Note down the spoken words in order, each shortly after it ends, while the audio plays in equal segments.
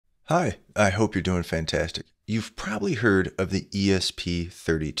Hi, I hope you're doing fantastic. You've probably heard of the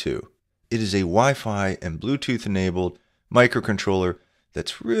ESP32. It is a Wi-Fi and Bluetooth enabled microcontroller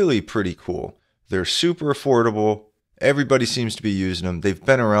that's really pretty cool. They're super affordable. Everybody seems to be using them. They've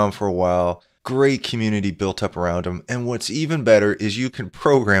been around for a while. Great community built up around them. And what's even better is you can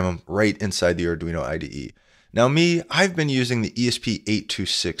program them right inside the Arduino IDE. Now I've been using the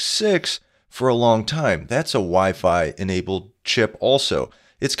ESP32-C3 for a long time. That's a Wi-Fi enabled chip also.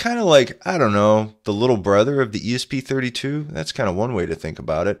 It's kind of like, I don't know, the little brother of the ESP32. That's kind of one way to think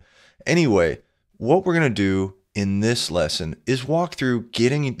about it. Anyway, what we're going to do in this lesson is walk through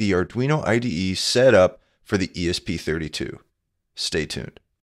getting the Arduino IDE set up for the ESP32. Stay tuned.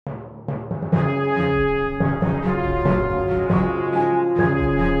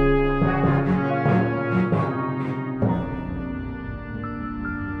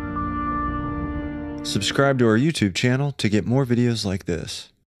 Subscribe to our YouTube channel to get more videos like this.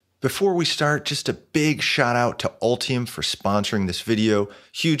 Before we start, just a big shout out to Altium for sponsoring this video.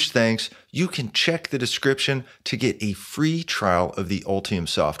 Huge thanks. You can check the description to get a free trial of the Altium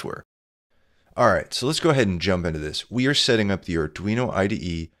software. All right, so let's go ahead and jump into this. We are setting up the Arduino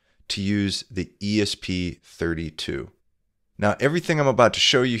IDE to use the ESP32. Now, everything I'm about to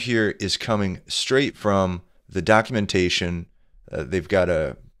show you here is coming straight from the documentation. They've got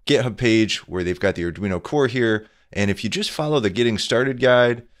a GitHub page where they've got the Arduino core here. And if you just follow the getting started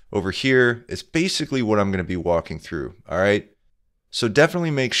guide over here, it's basically what I'm going to be walking through. All right. So definitely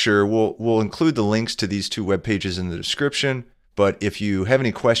make sure we'll include the links to these two web pages in the description. But if you have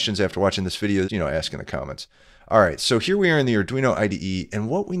any questions after watching this video, ask in the comments. All right. So here we are in the Arduino IDE. And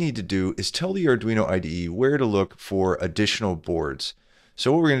what we need to do is tell the Arduino IDE where to look for additional boards.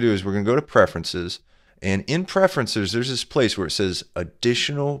 So what we're going to do is we're going to go to Preferences. And in Preferences, there's this place where it says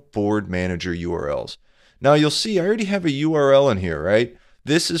Additional Board Manager URLs. Now you'll see I already have a URL in here, right?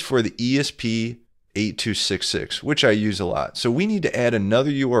 This is for the ESP32-C3, which I use a lot. So we need to add another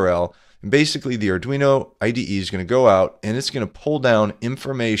URL. And basically the Arduino IDE is going to go out and it's going to pull down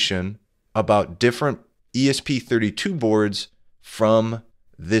information about different ESP32 boards from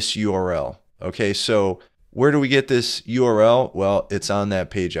this URL. Okay, so where do we get this URL? Well, it's on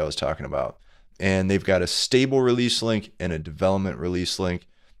that page I was talking about. And they've got a stable release link and a development release link.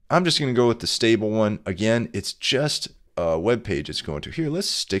 I'm just going to go with the stable one. Again, it's just a web page it's going to. Here, let's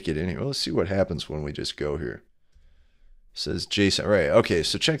stick it in here. Well, let's see what happens when we just go here. It says JSON. Right. Okay,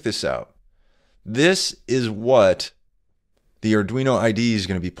 so check this out. This is what the Arduino IDE is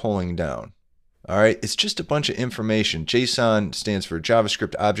going to be pulling down. All right, it's just a bunch of information. JSON stands for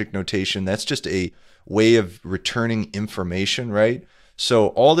JavaScript Object Notation. That's just a way of returning information, right? So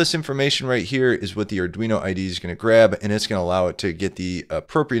all this information right here is what the Arduino IDE is going to grab, and it's going to allow it to get the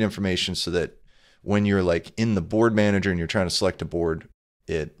appropriate information so that when you're like in the board manager and you're trying to select a board,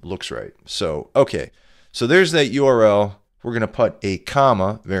 it looks right. So, okay. So there's that URL. We're going to put a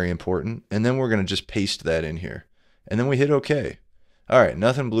comma, very important, and then we're going to just paste that in here. And then we hit OK. All right,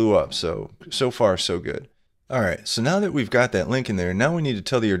 nothing blew up. So far, so good. All right, so now that we've got that link in there, now we need to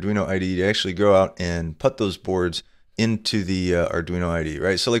tell the Arduino IDE to actually go out and put those boards into the Arduino IDE,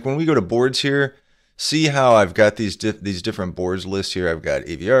 right? So like when we go to boards here, see how I've got these different boards lists here. I've got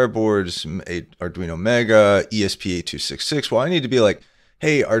AVR boards, Arduino Mega, ESP82-C3. Well, I need to be like,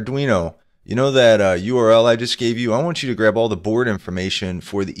 hey, Arduino, you know that URL I just gave you? I want you to grab all the board information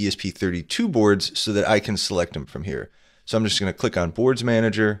for the ESP32 boards so that I can select them from here. So I'm just going to click on Boards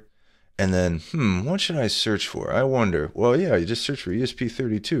Manager. And then, what should I search for? I wonder. Well, yeah, you just search for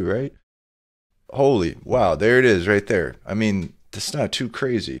ESP32, right? Holy, wow, there it is right there. I mean, that's not too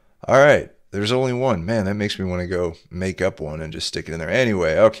crazy. All right, there's only one. Man, that makes me want to go make up one and just stick it in there.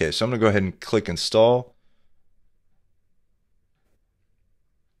 Anyway, okay, so I'm going to go ahead and click Install.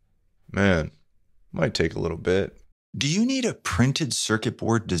 Man, might take a little bit. Do you need a printed circuit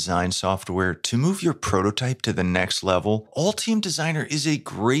board design software to move your prototype to the next level? Altium Designer is a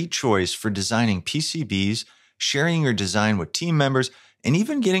great choice for designing PCBs, sharing your design with team members, and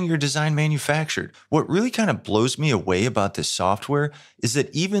even getting your design manufactured. What really kind of blows me away about this software is that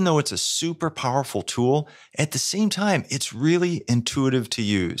even though it's a super powerful tool, at the same time, it's really intuitive to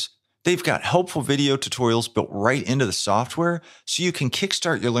use. They've got helpful video tutorials built right into the software, so you can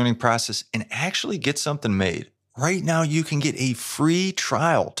kickstart your learning process and actually get something made. Right now, you can get a free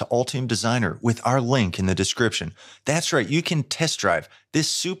trial to Altium Designer with our link in the description. That's right, you can test drive this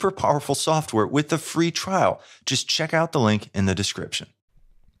super powerful software with a free trial. Just check out the link in the description.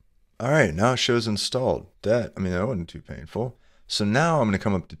 All right, now it shows installed. That wasn't too painful. So now I'm going to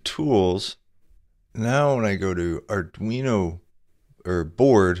come up to Tools. Now when I go to Arduino or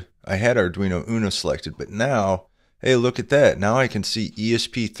Board, I had Arduino Uno selected, but now Hey, look at that. Now I can see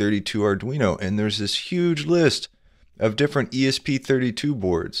ESP32 Arduino, and there's this huge list of different ESP32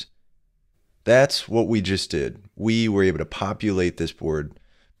 boards. That's what we just did. We were able to populate this board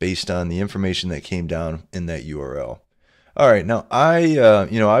based on the information that came down in that URL. All right, now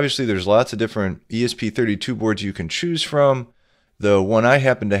obviously there's lots of different ESP32 boards you can choose from. The one I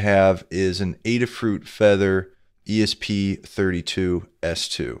happen to have is an Adafruit Feather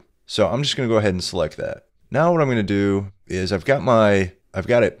ESP32-S2. So I'm just going to go ahead and select that. Now what I'm going to do is I've got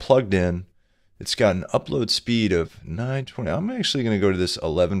it plugged in. It's got an upload speed of 920. I'm actually going to go to this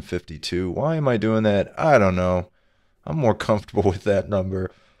 1152. Why am I doing that? I don't know. I'm more comfortable with that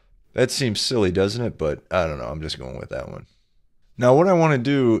number. That seems silly, doesn't it? But I don't know. I'm just going with that one. Now what I want to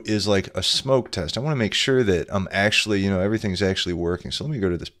do is like a smoke test. I want to make sure that I'm actually, everything's actually working. So let me go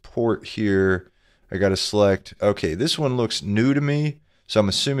to this port here. I got to select, okay, this one looks new to me. So I'm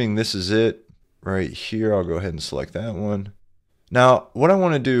assuming this is it right here. I'll go ahead and select that one. Now, what I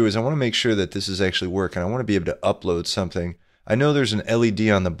want to do is I want to make sure that this is actually working. I want to be able to upload something. I know there's an LED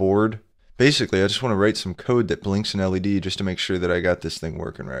on the board. Basically, I just want to write some code that blinks an LED just to make sure that I got this thing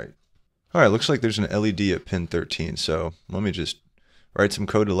working right. All right, looks like there's an LED at pin 13. So let me just write some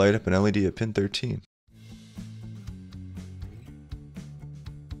code to light up an LED at pin 13.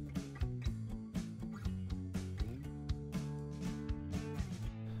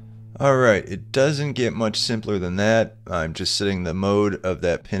 All right, it doesn't get much simpler than that. I'm just setting the mode of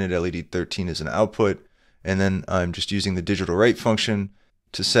that pin at LED 13 as an output, and then I'm just using the digital write function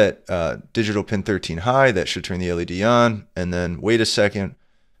to set digital pin 13 high. That should turn the LED on, and then wait a second,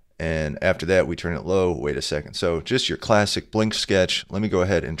 and after that we turn it low, wait a second. So just your classic blink sketch. Let me go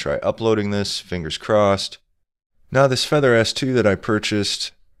ahead and try uploading this, fingers crossed. Now this Feather S2 that I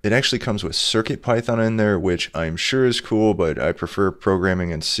purchased, it actually comes with CircuitPython in there, which I'm sure is cool, but I prefer programming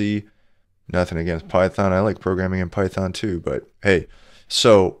in C. Nothing against Python. I like programming in Python too, but hey.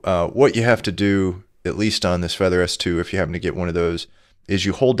 So what you have to do, at least on this Feather S2, if you happen to get one of those, is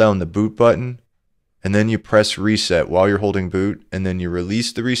you hold down the boot button, and then you press reset while you're holding boot, and then you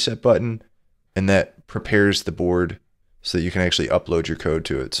release the reset button, and that prepares the board so that you can actually upload your code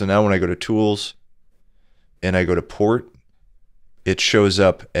to it. So now when I go to Tools, and I go to Port, it shows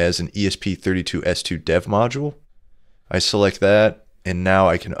up as an ESP32-S2 dev module. I select that, and now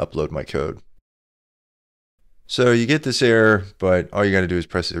I can upload my code. So you get this error, but all you got to do is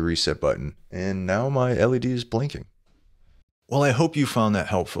press the reset button, and now my LED is blinking. Well, I hope you found that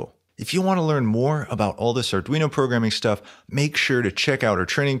helpful. If you want to learn more about all this Arduino programming stuff, make sure to check out our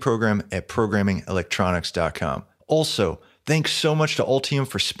training program at programmingelectronics.com. Also, thanks so much to Altium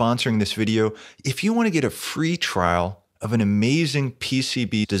for sponsoring this video. If you want to get a free trial of an amazing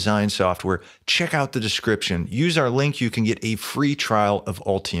PCB design software, check out the description. Use our link, you can get a free trial of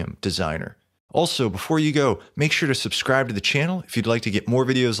Altium Designer. Also, before you go, make sure to subscribe to the channel if you'd like to get more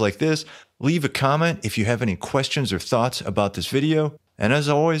videos like this. Leave a comment if you have any questions or thoughts about this video. And as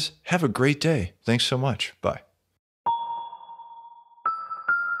always, have a great day. Thanks so much. Bye.